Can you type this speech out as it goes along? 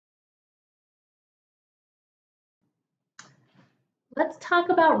Let's talk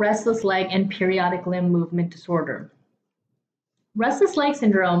about restless leg and periodic limb movement disorder. Restless leg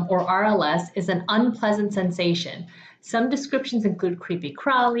syndrome, or RLS, is an unpleasant sensation. Some descriptions include creepy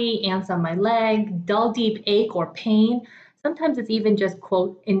crawly, ants on my leg, dull deep ache or pain. Sometimes it's even just,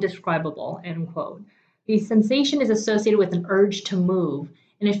 quote, indescribable, end quote. The sensation is associated with an urge to move,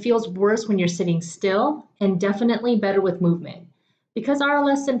 and it feels worse when you're sitting still and definitely better with movement. Because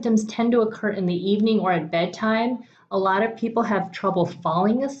RLS symptoms tend to occur in the evening or at bedtime, a lot of people have trouble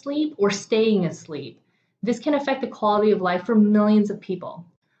falling asleep or staying asleep. This can affect the quality of life for millions of people.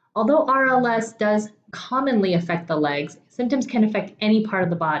 Although RLS does commonly affect the legs, symptoms can affect any part of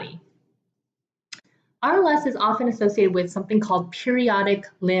the body. RLS is often associated with something called periodic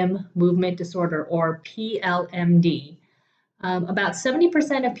limb movement disorder, or PLMD. About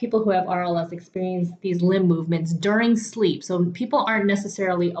 70% of people who have RLS experience these limb movements during sleep, so people aren't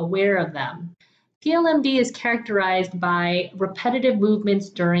necessarily aware of them. PLMD is characterized by repetitive movements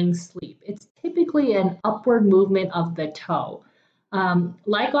during sleep. It's typically an upward movement of the toe.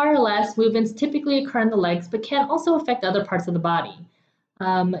 Like RLS, movements typically occur in the legs, but can also affect other parts of the body.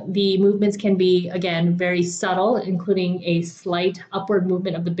 The movements can be, again, very subtle, including a slight upward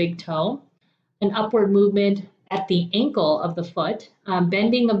movement of the big toe, an upward movement at the ankle of the foot,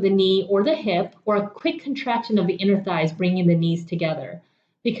 bending of the knee or the hip, or a quick contraction of the inner thighs, bringing the knees together.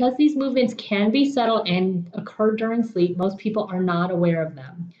 Because these movements can be subtle and occur during sleep, most people are not aware of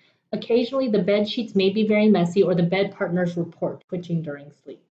them. Occasionally, the bed sheets may be very messy, or the bed partners report twitching during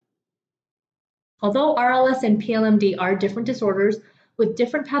sleep. Although RLS and PLMD are different disorders with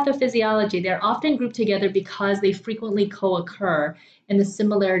different pathophysiology, they're often grouped together because they frequently co-occur in the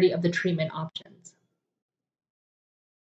similarity of the treatment options.